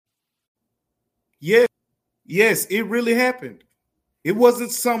Yeah, yes, it really happened. It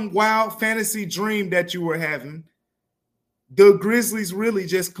wasn't some wild fantasy dream that you were having. The Grizzlies really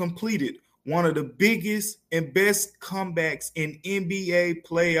just completed one of the biggest and best comebacks in NBA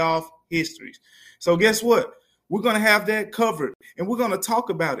playoff history. So guess what? We're going to have that covered, and we're going to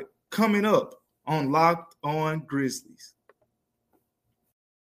talk about it coming up on Locked On Grizzlies.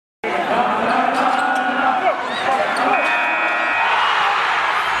 You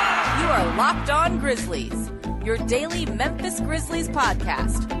are Locked On Grizzlies, your daily Memphis Grizzlies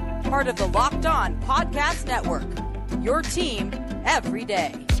podcast, part of the Locked On Podcast Network, your team every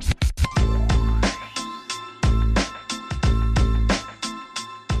day.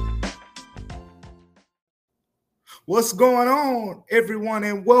 What's going on, everyone,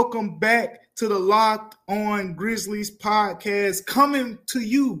 and welcome back to the Locked On Grizzlies podcast, coming to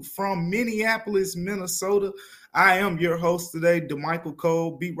you from Minneapolis, Minnesota. I am your host today, DeMichael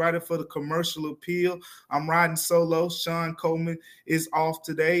Cole, beat writer for the Commercial Appeal. I'm riding solo. Sean Coleman is off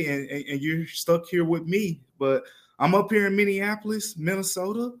today, and you're stuck here with me. But I'm up here in Minneapolis,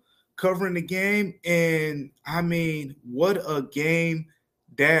 Minnesota, covering the game. And, I mean, what a game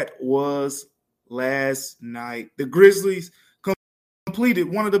that was last night. The Grizzlies completed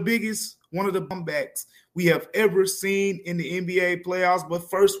one of the comebacks we have ever seen in the NBA playoffs. But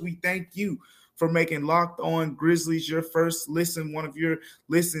first, we thank you for making Locked On Grizzlies your first listen, one of your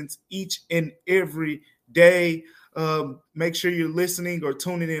listens each and every day. Make sure you're listening or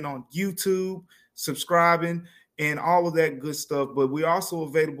tuning in on YouTube, subscribing, and all of that good stuff. But we're also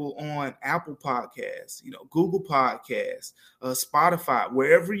available on Apple Podcasts, Google Podcasts, Spotify,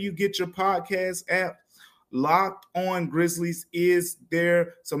 wherever you get your podcast app. Locked On Grizzlies is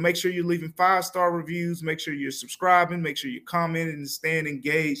there. So make sure you're leaving 5-star reviews. Make sure you're subscribing. Make sure you're commenting and staying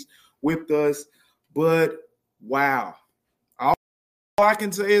engaged with us. But wow. All I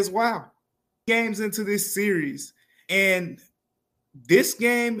can say is wow. Games into this series. And this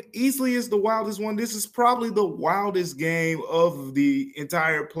game easily is the wildest one. This is probably the wildest game of the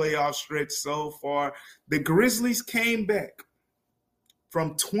entire playoff stretch so far. The Grizzlies came back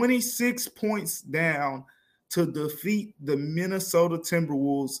from 26 points down to defeat the Minnesota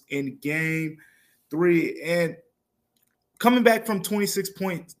Timberwolves in Game 3. And coming back from 26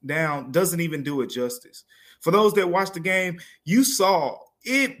 points down doesn't even do it justice. For those that watched the game, you saw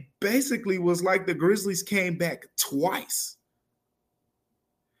it basically was like the Grizzlies came back twice.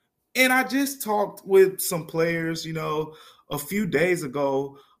 And I just talked with some players, a few days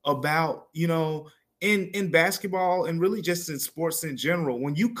ago about, in basketball and really just in sports in general,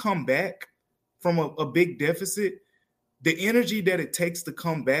 when you come back from a big deficit, the energy that it takes to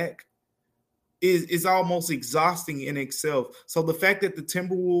come back is almost exhausting in itself. So the fact that the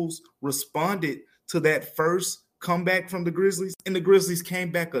Timberwolves responded to that first comeback from the Grizzlies and the Grizzlies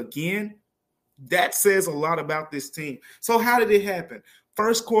came back again, that says a lot about this team. So how did it happen?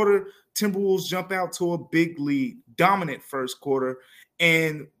 First quarter, Timberwolves jump out to a big lead, dominant first quarter,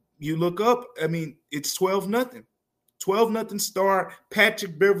 and you look up, it's 12-0. 12-0 start.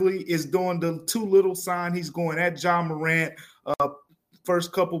 Patrick Beverley is doing the too little sign. He's going at Ja Morant,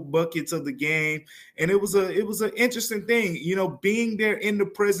 first couple buckets of the game. And it was an interesting thing, being there in the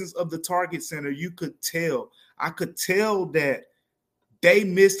presence of the Target Center. I could tell that they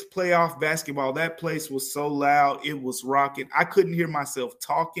missed playoff basketball. That place was so loud. It was rocking. I couldn't hear myself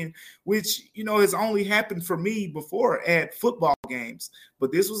talking, which, has only happened for me before at football games.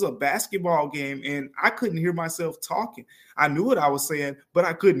 But this was a basketball game, and I couldn't hear myself talking. I knew what I was saying, but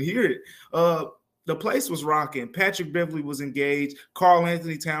I couldn't hear it. The place was rocking. Patrick Beverley was engaged.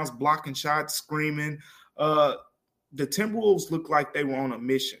 Karl-Anthony Towns blocking shots, screaming. The Timberwolves looked like they were on a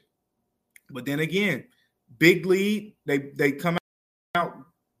mission. But then again, big lead. They come out,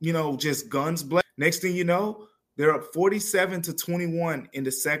 just guns blazing. Next thing you know, they're up 47-21 in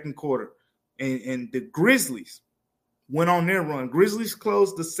the second quarter. And the Grizzlies went on their run. Grizzlies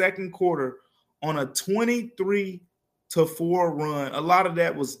closed the second quarter on a 23-4 run. A lot of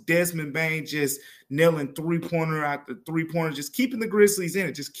that was Desmond Bane just nailing three-pointer after three-pointer, just keeping the Grizzlies in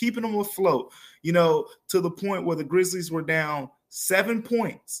it, just keeping them afloat, to the point where the Grizzlies were down 7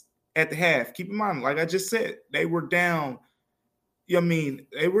 points at the half. Keep in mind, like I just said, they were down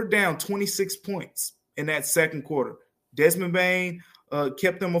 26 points in that second quarter. Desmond Bane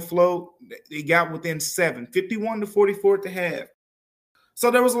kept them afloat. They got within 7, 51-44 at the half.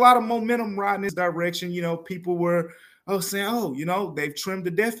 So there was a lot of momentum riding this direction. People were saying, they've trimmed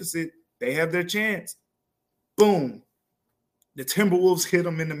the deficit. They have their chance. Boom. The Timberwolves hit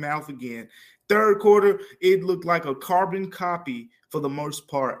them in the mouth again. Third quarter, it looked like a carbon copy for the most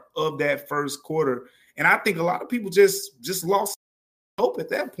part of that first quarter. And I think a lot of people just lost hope at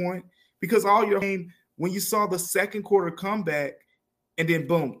that point because when you saw the second quarter comeback and then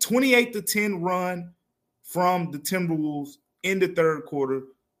boom, 28-10 run from the Timberwolves in the third quarter.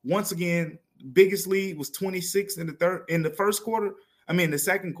 Once again, biggest lead was 26 in the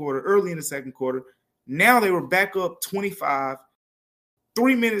second quarter, early in the second quarter. Now they were back up 25,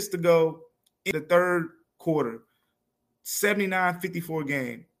 3 minutes to go in the third quarter, 79-54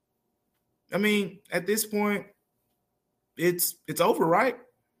 game. I mean, at this point, it's over, right?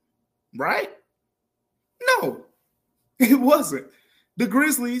 Right? No, it wasn't. The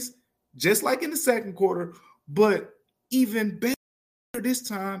Grizzlies, just like in the second quarter, but even better this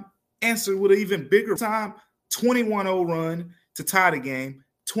time, answered with an even bigger time, 21-0 run to tie the game,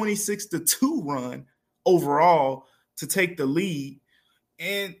 26-2 run overall to take the lead.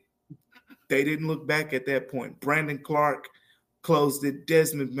 And they didn't look back at that point. Brandon Clark closed it.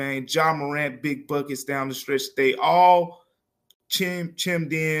 Desmond Bane, Ja Morant, big buckets down the stretch. They all chimed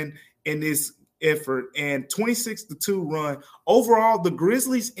in this effort. And 26-2 run. Overall, the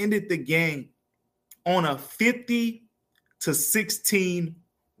Grizzlies ended the game on a 50-16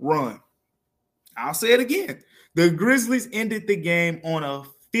 run. I'll say it again. The Grizzlies ended the game on a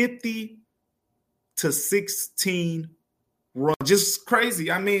 50-16 run. Just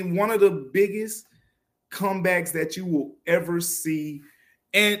crazy. I mean, one of the biggest comebacks that you will ever see.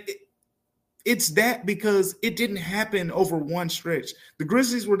 And it's that because it didn't happen over one stretch. The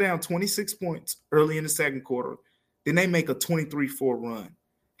Grizzlies were down 26 points early in the second quarter. Then they make a 23-4 run.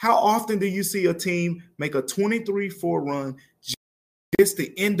 How often do you see a team make a 23-4 run just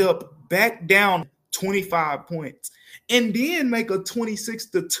to end up back down 25 points and then make a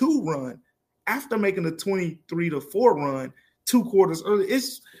 26-2 run after making a 23-4 run 2 quarters early?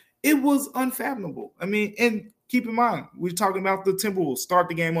 It was unfathomable. I mean, and keep in mind, we're talking about the Timberwolves start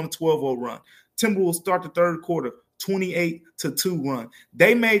the game on a 12-0 run. Timberwolves start the third quarter 28-2 run.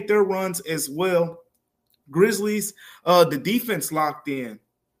 They made their runs as well. Grizzlies, the defense locked in.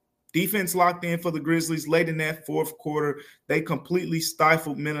 Defense locked in for the Grizzlies late in that fourth quarter. They completely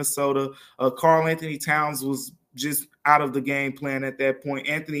stifled Minnesota. Karl-Anthony Towns was just out of the game plan at that point.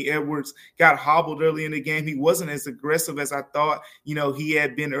 Anthony Edwards got hobbled early in the game. He wasn't as aggressive as I thought, he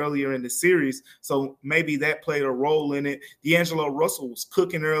had been earlier in the series. So maybe that played a role in it. D'Angelo Russell was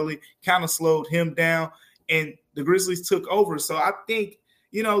cooking early, kind of slowed him down, and the Grizzlies took over. So I think,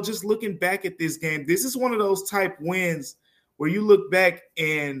 just looking back at this game, this is one of those type wins where you look back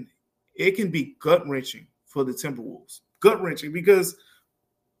and it can be gut-wrenching for the Timberwolves. Gut-wrenching because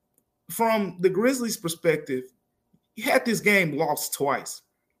from the Grizzlies' perspective, you had this game lost twice.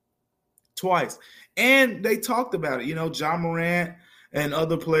 And they talked about it. Ja Morant and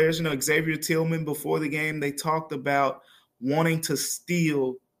other players, Xavier Tillman before the game, they talked about wanting to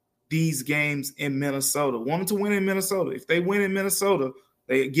steal these games in Minnesota, wanting to win in Minnesota. If they win in Minnesota,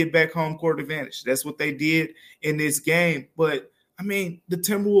 they get back home court advantage. That's what they did in this game. But I mean, the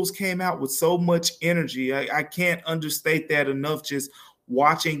Timberwolves came out with so much energy. I can't understate that enough just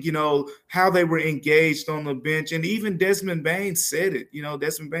watching, how they were engaged on the bench. And even Desmond Bane said it.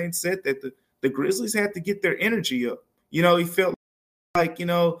 Desmond Bane said that the Grizzlies had to get their energy up. He felt like,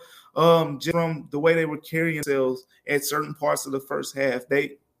 just from the way they were carrying themselves at certain parts of the first half,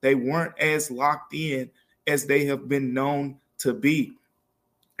 they weren't as locked in as they have been known to be.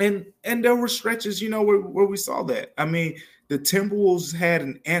 And there were stretches, where we saw that. I mean, the Timberwolves had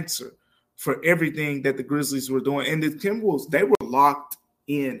an answer for everything that the Grizzlies were doing. And the Timberwolves, they were locked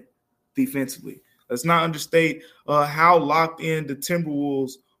in defensively. Let's not understate how locked in the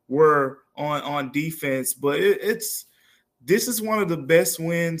Timberwolves were on defense. But this is one of the best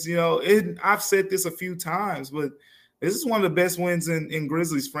wins. I've said this a few times, but this is one of the best wins in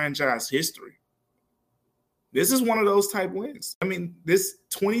Grizzlies franchise history. This is one of those type wins. I mean, this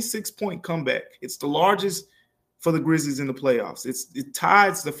 26-point comeback, it's the largest for the Grizzlies in the playoffs. It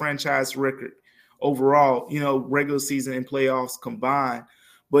ties the franchise record overall, regular season and playoffs combined.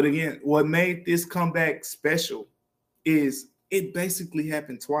 But again, what made this comeback special is it basically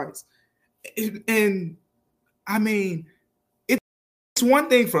happened twice. And I mean, it's one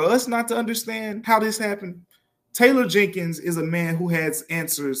thing for us not to understand how this happened. Taylor Jenkins is a man who has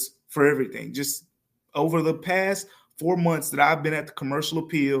answers for everything. Just over the past 4 months that I've been at the Commercial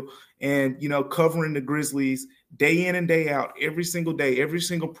Appeal and, covering the Grizzlies day in and day out, every single day, every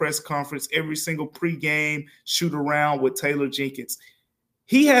single press conference, every single pregame shoot around with Taylor Jenkins.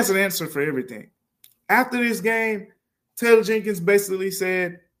 He has an answer for everything. After this game, Taylor Jenkins basically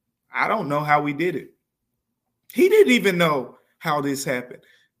said, I don't know how we did it. He didn't even know how this happened.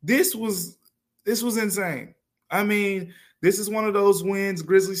 This was insane. I mean, this is one of those wins,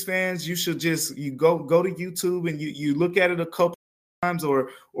 Grizzlies fans, you should you go to YouTube and you look at it a couple or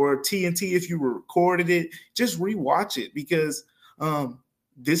TNT if you recorded it. Just rewatch it because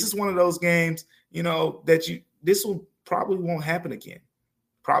this is one of those games, that this will probably won't happen again.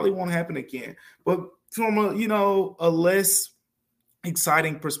 But from a less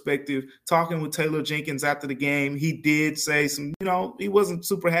exciting perspective, talking with Taylor Jenkins after the game, he did say some, he wasn't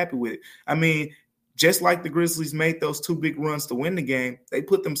super happy with it. I mean, just like the Grizzlies made those 2 big runs to win the game, they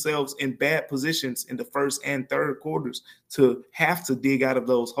put themselves in bad positions in the first and third quarters to have to dig out of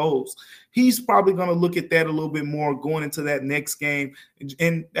those holes. He's probably going to look at that a little bit more going into that next game,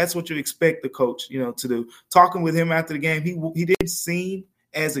 and that's what you expect the coach, to do. Talking with him after the game, he didn't seem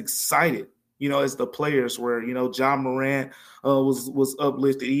as excited, as the players were. Ja Morant was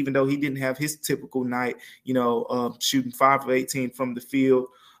uplifted, even though he didn't have his typical night, shooting 5 of 18 from the field.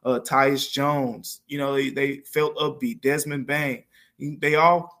 Tyus Jones, they felt upbeat. Desmond Bane, they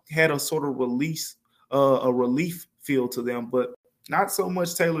all had a sort of a relief feel to them, but not so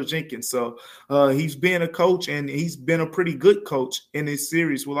much Taylor Jenkins. So he's been a coach, and he's been a pretty good coach in this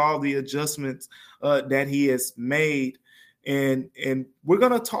series with all the adjustments that he has made. And we're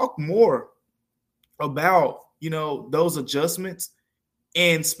going to talk more about, those adjustments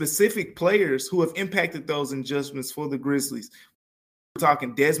and specific players who have impacted those adjustments for the Grizzlies. We're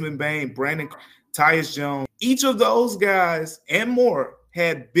talking Desmond Bane, Brandon, Tyus Jones. Each of those guys and more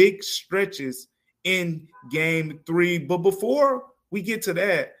had big stretches in Game 3. But before we get to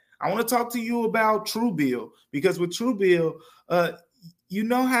that, I want to talk to you about Truebill, because with Truebill, you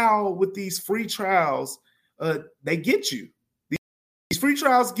know how with these free trials, they get you. These free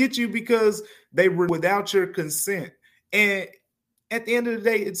trials get you because they were without your consent. And at the end of the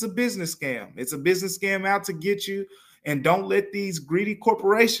day, it's a business scam. It's a business scam out to get you. And don't let these greedy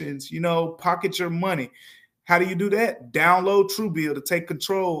corporations, pocket your money. How do you do that? Download Truebill to take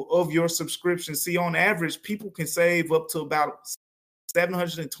control of your subscription. See, on average, people can save up to about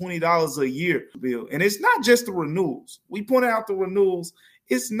 $720 a year. And it's not just the renewals. We point out the renewals.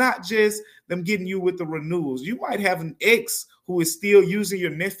 It's not just them getting you with the renewals. You might have an ex who is still using your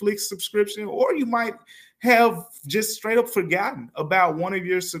Netflix subscription, or you might have just straight up forgotten about one of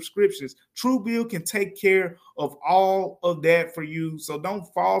your subscriptions. Truebill can take care of all of that for you. So don't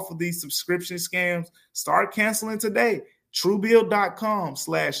fall for these subscription scams. Start canceling today.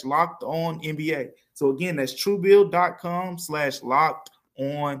 Truebill.com/LockedOnNBA. So again, that's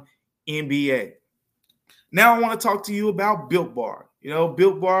Truebill.com/LockedOnNBA. Now I want to talk to you about Built Bar.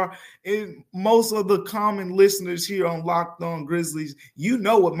 Built Bar, and most of the common listeners here on Locked On Grizzlies,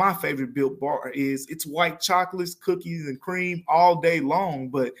 what my favorite Built Bar is. It's white chocolates, cookies, and cream all day long.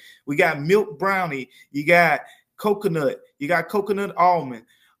 But we got milk brownie, you got coconut, you got coconut almond.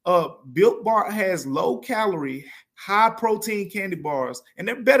 Built Bar has low-calorie, high-protein candy bars, and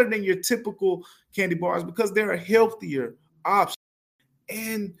they're better than your typical candy bars because they're a healthier option.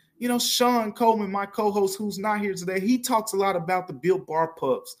 And Sean Coleman, my co-host who's not here today, he talks a lot about the Built Bar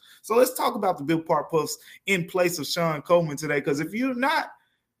Puffs. So let's talk about the Built Bar Puffs in place of Sean Coleman today. Because if you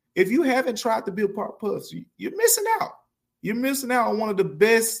haven't tried the Built Bar Puffs, you're missing out. You're missing out on one of the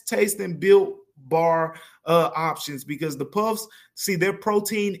best tasting Built Bar options, because the Puffs, they're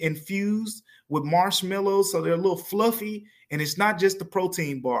protein infused with marshmallows, so they're a little fluffy, and it's not just the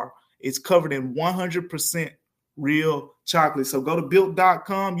protein bar. It's covered in 100% real chocolate. So go to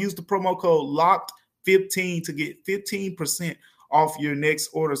Built.com, use the promo code LOCKED15 to get 15% off your next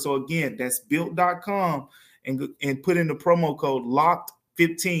order. So again, that's Built.com and put in the promo code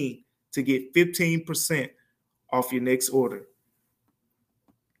LOCKED15 to get 15% off your next order.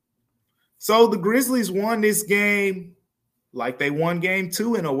 So the Grizzlies won this game like they won Game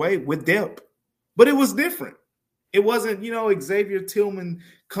 2 in a way, with depth. But it was different. It wasn't, Xavier Tillman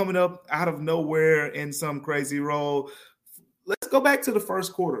coming up out of nowhere in some crazy role. Let's go back to the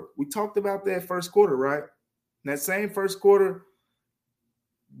first quarter. We talked about that first quarter, right? That same first quarter,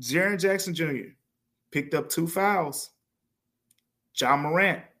 Jaren Jackson Jr. picked up 2 fouls. Ja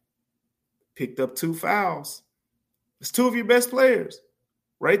Morant picked up 2 fouls. It's 2 of your best players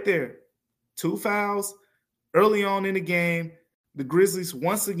right there. 2 fouls early on in the game. The Grizzlies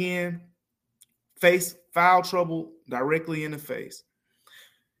once again face foul trouble directly in the face.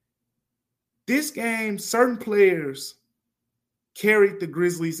 This game, certain players carried the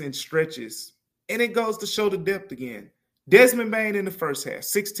Grizzlies in stretches, and it goes to show the depth again. Desmond Bane in the first half,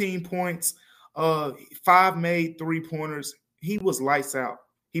 16 points, 5 made 3-pointers. He was lights out.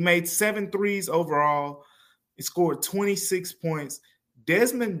 He made 7 threes overall. He scored 26 points.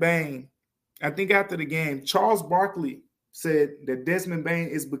 Desmond Bane, I think after the game, Charles Barkley said that Desmond Bane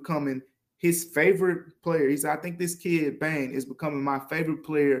is becoming his favorite player. He said, I think this kid, Bane, is becoming my favorite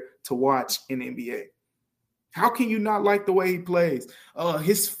player to watch in the NBA. How can you not like the way he plays?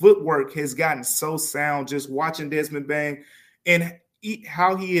 His footwork has gotten so sound just watching Desmond Bane and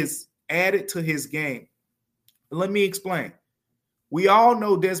how he is added to his game. Let me explain. We all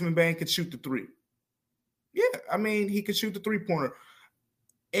know Desmond Bane can shoot the three. Yeah, I mean, he can shoot the three-pointer.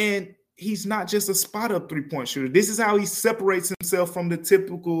 And he's not just a spot-up three-point shooter. This is how he separates himself from the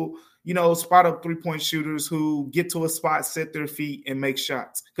typical, spot-up three-point shooters who get to a spot, set their feet, and make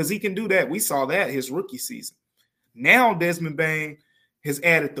shots. Because he can do that. We saw that his rookie season. Now Desmond Bane has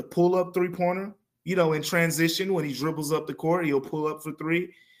added the pull-up three-pointer. In transition, when he dribbles up the court, he'll pull up for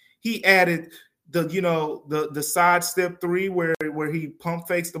three. He added the side step three where he pump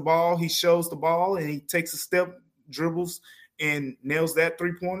fakes the ball, he shows the ball, and he takes a step, dribbles, and nails that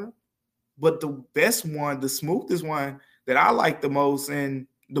three-pointer. But the best one, the smoothest one that I like the most and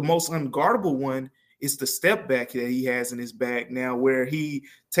the most unguardable one is the step back that he has in his bag now, where he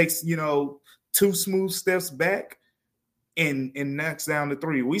takes, 2 smooth steps back and knocks down the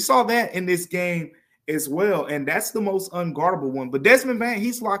three. We saw that in this game as well, and that's the most unguardable one. But Desmond Bane,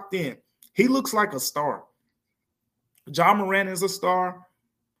 he's locked in. He looks like a star. Ja Morant is a star.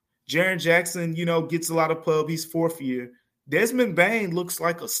 Jaren Jackson, gets a lot of pub. He's fourth year. Desmond Bane looks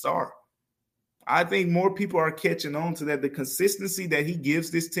like a star. I think more people are catching on to that, the consistency that he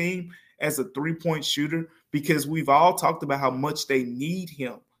gives this team as a three-point shooter, because we've all talked about how much they need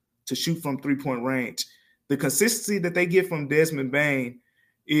him to shoot from three-point range. The consistency that they get from Desmond Bane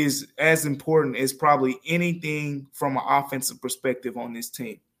is as important as probably anything from an offensive perspective on this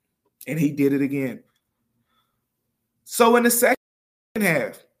team. And he did it again. So in the second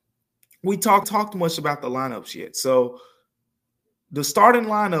half, we talked much about the lineups yet. So the starting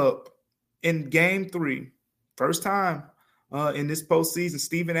lineup in game 3, first time in this postseason,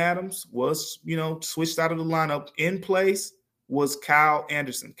 Steven Adams was, switched out of the lineup. In place was Kyle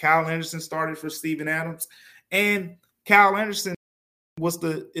Anderson. Kyle Anderson started for Steven Adams. And Kyle Anderson was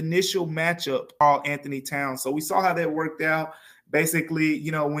the initial matchup for Karl-Anthony Towns. So we saw how that worked out. Basically,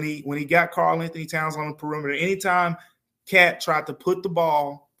 when he got Karl-Anthony Towns on the perimeter, anytime Cat tried to put the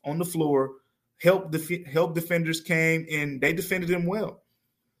ball on the floor, help defenders came, and they defended him well.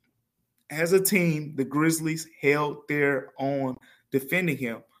 As a team, the Grizzlies held their own defending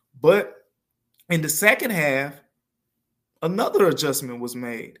him. But in the second half, another adjustment was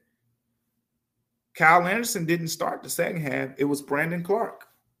made. Kyle Anderson didn't start the second half. It was Brandon Clarke.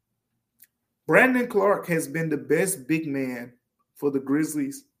 Brandon Clarke has been the best big man for the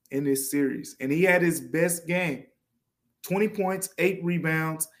Grizzlies in this series. And he had his best game. 20 points, 8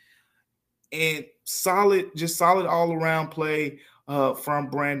 rebounds, and solid all-around play from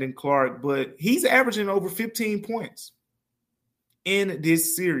Brandon Clarke. But he's averaging over 15 points in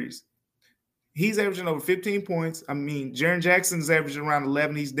this series. He's averaging over 15 points. I mean, Jaren Jackson's averaging around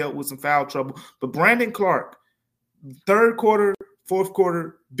 11. He's dealt with some foul trouble. But Brandon Clarke, third quarter, fourth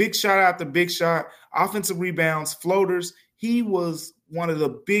quarter, big shot after big shot, offensive rebounds, floaters. He was one of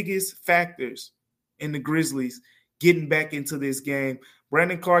the biggest factors in the Grizzlies getting back into this game.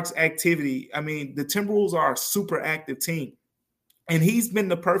 Brandon Clarke's activity, I mean, the Timberwolves are a super active team. And he's been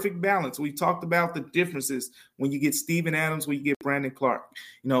the perfect balance. We talked about the differences when you get Steven Adams, when you get Brandon Clarke.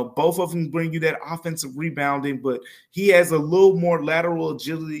 Both of them bring you that offensive rebounding, but he has a little more lateral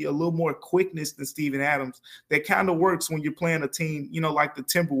agility, a little more quickness than Steven Adams. That kind of works when you're playing a team, like the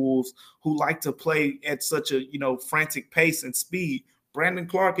Timberwolves, who like to play at such a, frantic pace and speed. Brandon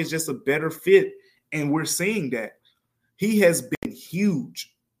Clarke is just a better fit, and we're seeing that. He has been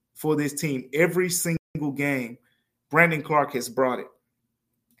huge for this team every single game. Brandon Clarke has brought it.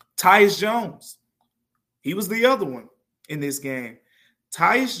 Tyus Jones, he was the other one in this game.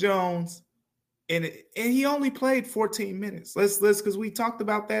 Tyus Jones, and he only played 14 minutes. Let's because we talked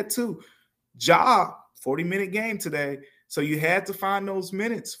about that too. Ja, 40-minute game today. So you had to find those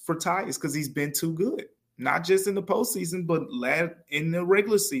minutes for Tyus because he's been too good, not just in the postseason, but in the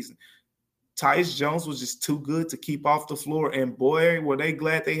regular season. Tyus Jones was just too good to keep off the floor, and boy, were they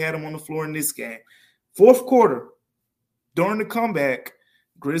glad they had him on the floor in this game. Fourth quarter, during the comeback,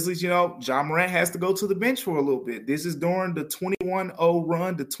 Grizzlies, Ja Morant has to go to the bench for a little bit. This is during the 21-0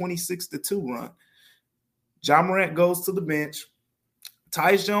 run, the 26-2 run. Ja Morant goes to the bench.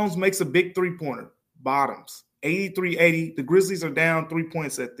 Tyus Jones makes a big three-pointer, bottoms, 83-80. The Grizzlies are down 3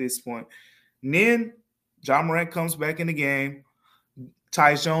 points at this point. And then Ja Morant comes back in the game.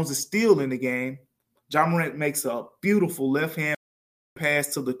 Tyus Jones is still in the game. Ja Morant makes a beautiful left-hand pass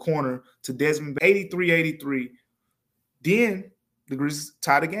to the corner to Desmond, 83-83. Then the Grizzlies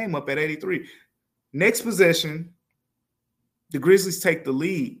tie the game up at 83. Next possession, the Grizzlies take the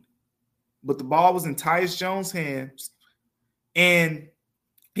lead, but the ball was in Tyus Jones' hands, and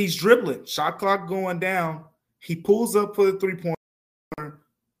he's dribbling. Shot clock going down, He pulls up for the three-pointer,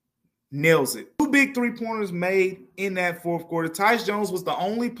 nails it. 2 big three-pointers made in that fourth quarter. Tyus Jones was the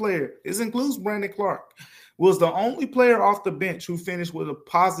only player, this includes Brandon Clark, was the only player off the bench who finished with a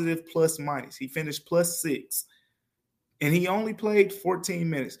positive plus-minus. He finished +6, and he only played 14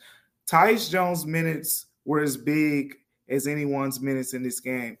 minutes. Tyus Jones' minutes were as big as anyone's minutes in this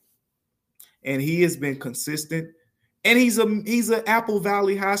game, and he has been consistent. And he's an Apple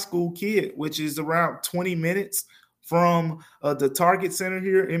Valley High School kid, which is around 20 minutes from the Target Center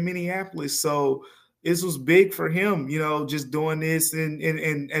here in Minneapolis. So this was big for him, just doing this.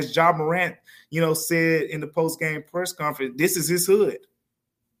 And as Ja Morant, said in the post-game press conference, this is his hood.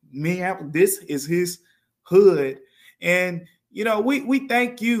 Minneapolis, this is his hood. And, we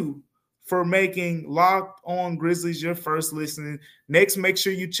thank you for making Locked On Grizzlies your first listen. Next, make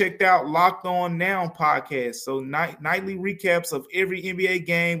sure you checked out Locked On Now podcast. So nightly recaps of every NBA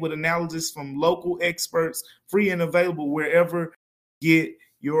game with analysis from local experts, free and available wherever you get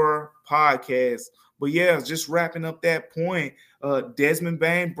your podcast. But yeah, just wrapping up that point, Desmond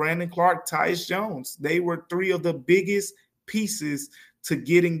Bane, Brandon Clark, Tyus Jones, they were 3 of the biggest pieces to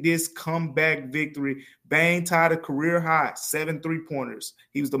getting this comeback victory. Bane tied a career high, 7 3-pointers.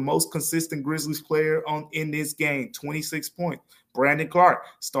 He was the most consistent Grizzlies player in this game, 26 points. Brandon Clark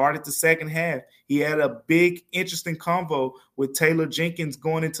started the second half. He had a big, interesting convo with Taylor Jenkins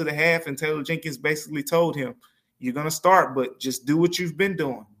going into the half, and Taylor Jenkins basically told him, you're going to start, but just do what you've been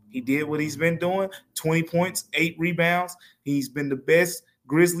doing. He did what he's been doing, 20 points, 8 rebounds. He's been the best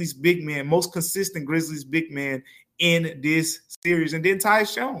Grizzlies big man, most consistent Grizzlies big man in this series. And then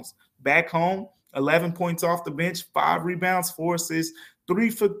Tyus Jones back home, 11 points off the bench, 5 rebounds, 4 assists, 3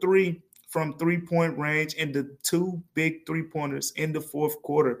 for 3 from three-point range, and the 2 big three-pointers in the fourth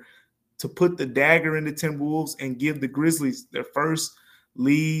quarter to put the dagger in the Timberwolves and give the Grizzlies their first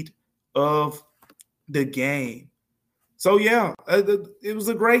lead of the game. So, yeah, it was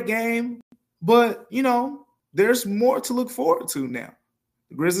a great game, but, there's more to look forward to now.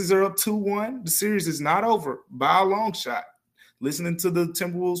 The Grizzlies are up 2-1. The series is not over by a long shot. Listening to the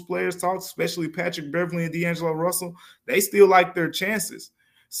Timberwolves players talk, especially Patrick Beverley and D'Angelo Russell, they still like their chances.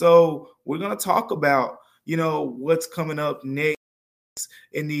 So we're going to talk about, what's coming up next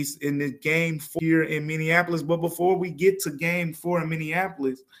in the game 4 here in Minneapolis. But before we get to game 4 in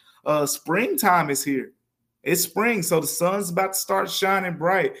Minneapolis, springtime is here. It's spring, so the sun's about to start shining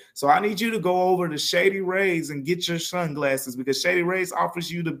bright. So I need you to go over to Shady Rays and get your sunglasses, because Shady Rays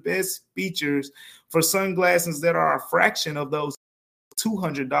offers you the best features for sunglasses that are a fraction of those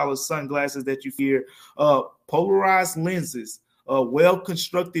 $200 sunglasses that you fear. Polarized lenses,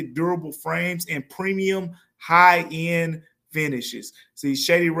 well-constructed durable frames, and premium high-end finishes. See,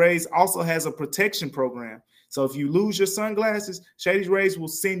 Shady Rays also has a protection program. So if you lose your sunglasses, Shady Rays will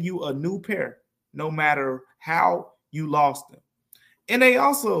send you a new pair, no matter how you lost them. And they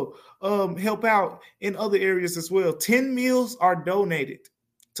also help out in other areas as well. 10 meals are donated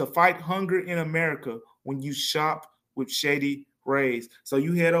to fight hunger in America when you shop with Shady Rays. So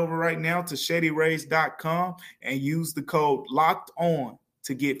you head over right now to shadyrays.com and use the code LOCKEDON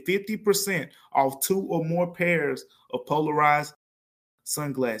to get 50% off 2 or more pairs of polarized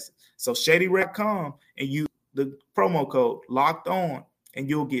sunglasses. So shadyrays.com and use the promo code LOCKEDON, and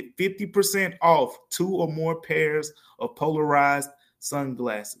you'll get 50% off 2 or more pairs of polarized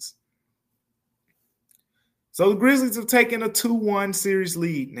sunglasses. So the Grizzlies have taken a 2-1 series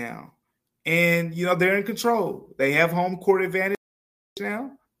lead now. And, they're in control. They have home court advantage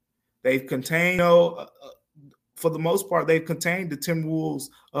now. They've contained, for the most part, they've contained the Timberwolves'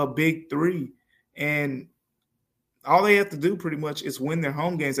 big 3. And all they have to do pretty much is win their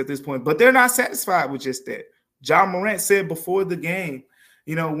home games at this point. But they're not satisfied with just that. Ja Morant said before the game,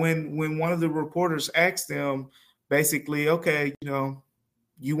 when one of the reporters asked them, basically, okay,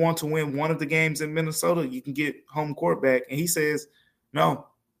 you want to win one of the games in Minnesota, you can get home court back. And he says, no,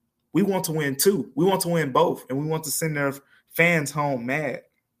 we want to win 2. We want to win both, and we want to send their fans home mad.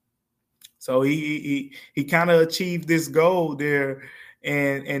 So he kind of achieved this goal there.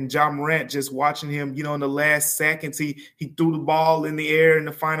 And Ja Morant, just watching him, in the last seconds, he threw the ball in the air in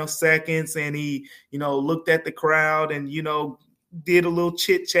the final seconds, and he, looked at the crowd and, did a little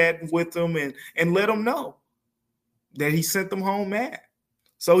chit-chat with them and let them know that he sent them home mad.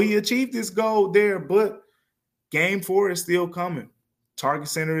 So he achieved this goal there, but game 4 is still coming. Target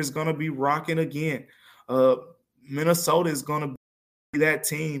Center is going to be rocking again. Minnesota is going to be that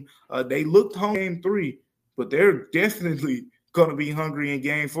team. They looked home in game 3, but they're definitely going to be hungry in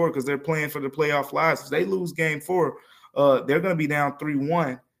game 4 because they're playing for the playoff lives. If they lose game 4, they're going to be down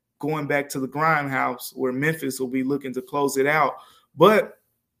 3-1. Going back to the grindhouse where Memphis will be looking to close it out. But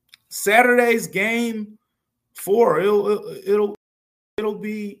Saturday's game 4. It'll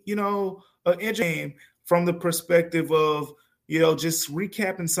be, an interesting game from the perspective of, just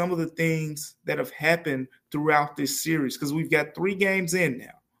recapping some of the things that have happened throughout this series, because we've got 3 games in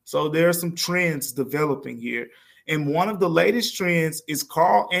now. So there are some trends developing here. And one of the latest trends is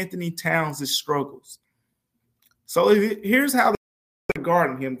Karl-Anthony Towns' struggles. So here's how they're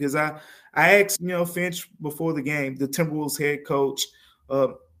guarding him, because I asked, Finch before the game, the Timberwolves head coach,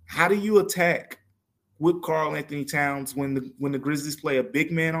 how do you attack with Karl-Anthony Towns when the Grizzlies play a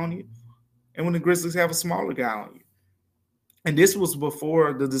big man on you and when the Grizzlies have a smaller guy on you? And this was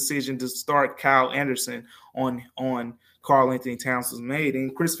before the decision to start Kyle Anderson on Karl-Anthony Towns was made.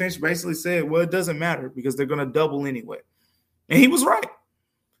 And Chris Finch basically said, well, it doesn't matter because they're going to double anyway. And he was right.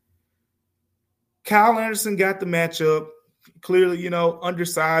 Kyle Anderson got the matchup. Clearly,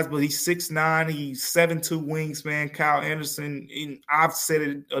 undersized, but he's 6'9", he's 7'2" wingspan. Kyle Anderson, and I've said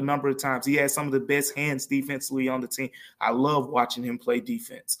it a number of times, he has some of the best hands defensively on the team. I love watching him play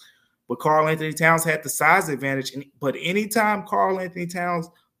defense. But Karl-Anthony Towns had the size advantage. But anytime Karl-Anthony Towns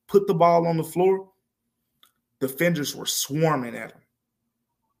put the ball on the floor, defenders were swarming at him.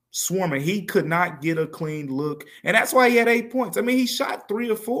 Swarming. He could not get a clean look. And that's why he had 8 points. I mean, he shot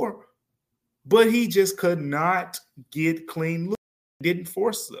 3 or 4. But he just could not get clean looks. He didn't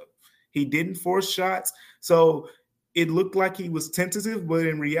force them. He didn't force shots. So it looked like he was tentative, but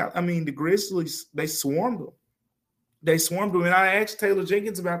in reality, the Grizzlies, they swarmed him. And I asked Taylor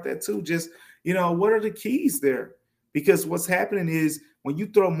Jenkins about that too. Just, what are the keys there? Because what's happening is when you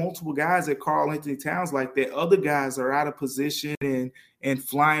throw multiple guys at Karl-Anthony Towns like that, other guys are out of position and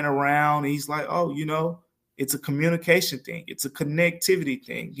flying around. And he's like, it's a communication thing. It's a connectivity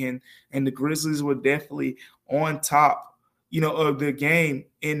thing. And the Grizzlies were definitely on top, of the game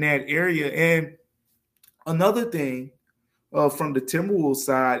in that area. And another thing from the Timberwolves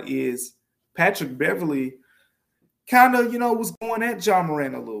side is Patrick Beverley kind of, was going at Ja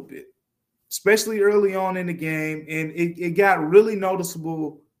Morant a little bit, especially early on in the game. And it got really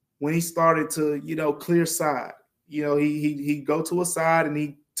noticeable when he started to, clear side. He'd go to a side and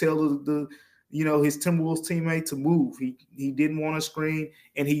he'd tell his Timberwolves teammate to move. He didn't want to screen,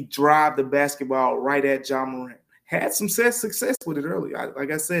 and he drive the basketball right at Ja Morant. Had some success with it early.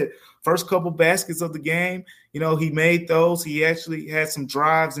 Like I said, first couple baskets of the game, he made those. He actually had some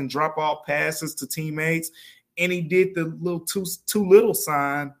drives and drop-off passes to teammates, and he did the little too little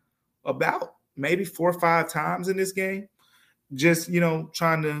sign about maybe 4 or 5 times in this game. Just,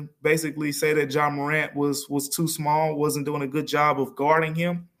 trying to basically say that Ja Morant was too small, wasn't doing a good job of guarding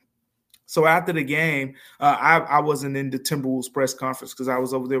him. So after the game, I wasn't in the Timberwolves press conference because I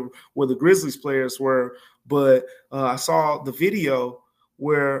was over there where the Grizzlies players were. But I saw the video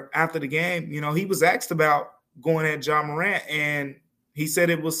where after the game, he was asked about going at Ja Morant, and he said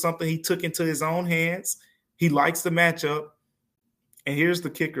it was something he took into his own hands. He likes the matchup. And here's the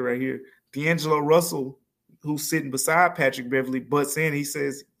kicker right here. D'Angelo Russell, who's sitting beside Patrick Beverley, butts in. He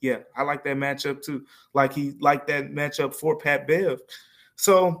says, yeah, I like that matchup too. Like he liked that matchup for Pat Bev.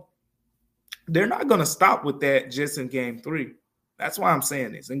 So they're not going to stop with that just in game 3. That's why I'm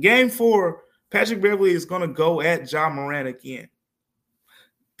saying this. In game 4, Patrick Beverley is going to go at Ja Morant again.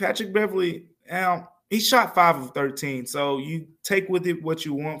 Patrick Beverley, he shot 5 of 13. So you take with it what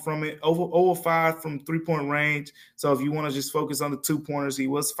you want from it. Over 5 from 3-point range. So if you want to just focus on the 2-pointers, he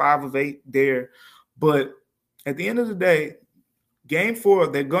was 5 of 8 there. But at the end of the day, game 4,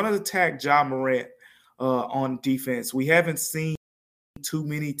 they're going to attack Ja Morant on defense. We haven't seen too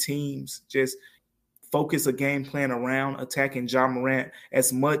many teams just focus a game plan around attacking Ja Morant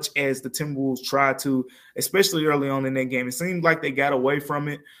as much as the Timberwolves tried to, especially early on in that game. It seemed like they got away from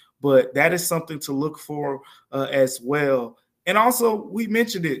it, but that is something to look for as well. And also, we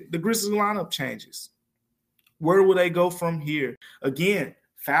mentioned it, the Grizzlies lineup changes. Where will they go from here? Again,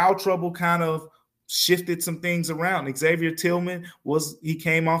 foul trouble kind of shifted some things around. Xavier Tillman he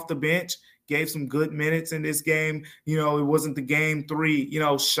came off the bench, gave some good minutes in this game. It wasn't the game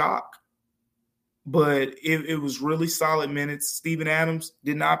 3, shock, but it was really solid minutes. Steven Adams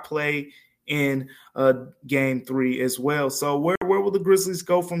did not play in game 3 as well. So where will the Grizzlies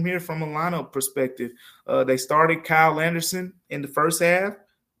go from here from a lineup perspective? They started Kyle Anderson in the first half.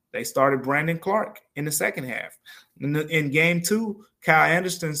 They started Brandon Clark in the second half. In game 2, Kyle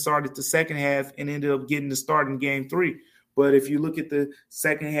Anderson started the second half and ended up getting the start in game 3. But if you look at the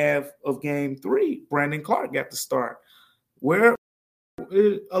second half of game 3, Brandon Clark got the start. Where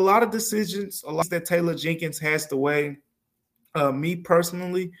a lot of decisions, a lot that Taylor Jenkins has to weigh. Me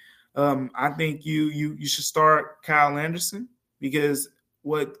personally, I think you should start Kyle Anderson because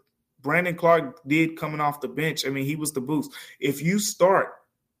what Brandon Clark did coming off the bench, he was the boost. If you start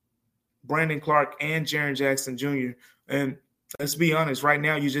Brandon Clark and Jaren Jackson Jr. And let's be honest, right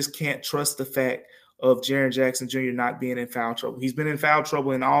now you just can't trust the fact of Jaren Jackson Jr. not being in foul trouble. He's been in foul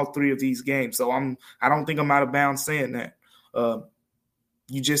trouble in all 3 of these games. So I don't think I'm out of bounds saying that.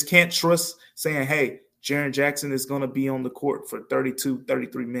 You just can't trust saying, hey, Jaren Jackson is going to be on the court for 32,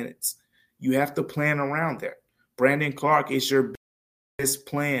 33 minutes. You have to plan around that. Brandon Clark is your best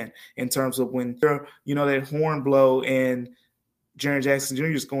plan in terms of when that horn blow and Jaren Jackson Jr.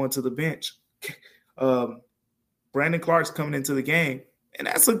 is going to the bench. Brandon Clark's coming into the game, and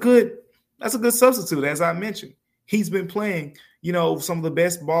that's a good substitute, as I mentioned. He's been playing, some of the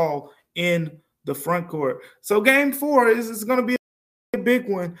best ball in the front court. So game 4 is going to be a big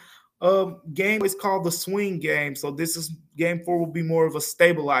one. Game is called the swing game. So game 4 will be more of a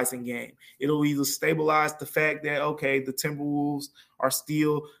stabilizing game. It'll either stabilize the fact that, okay, the Timberwolves are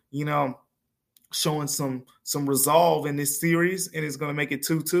still, showing some resolve in this series, and it's going to make it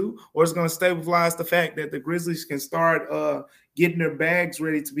 2-2, or it's going to stabilize the fact that the Grizzlies can start getting their bags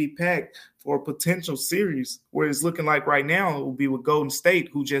ready to be packed for a potential series, where it's looking like right now it will be with Golden State,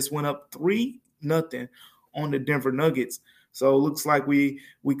 who just went up 3-0 on the Denver Nuggets. So it looks like we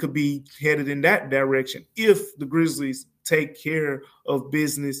could be headed in that direction if the Grizzlies take care of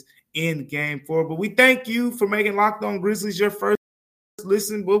business in game 4. But we thank you for making Locked On Grizzlies your first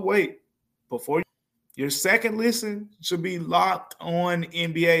listen. But wait, before your second listen should be Locked On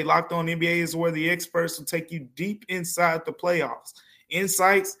NBA. Locked On NBA is where the experts will take you deep inside the playoffs.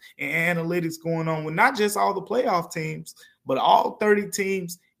 Insights and analytics going on with not just all the playoff teams, but all 30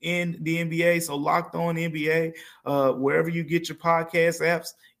 teams in the NBA. So Locked On NBA, wherever you get your podcast apps,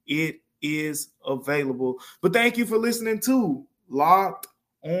 it is available. But thank you for listening to Locked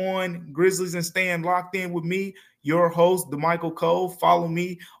On Grizzlies and staying locked in with me, your host, DeMichael Cole. Follow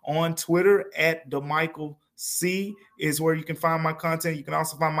me on Twitter at DeMichaelC is where you can find my content. You can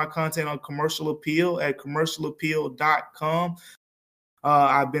also find my content on Commercial Appeal at commercialappeal.com.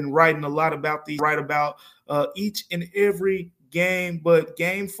 I've been writing a lot about each and every game, but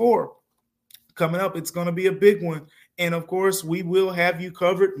game 4 coming up, it's going to be a big one. And of course, we will have you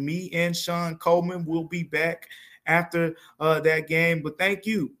covered. Me and Sean Coleman will be back after that game. But thank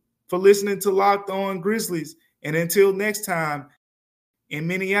you for listening to Locked On Grizzlies. And until next time in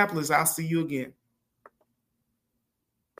Minneapolis, I'll see you again.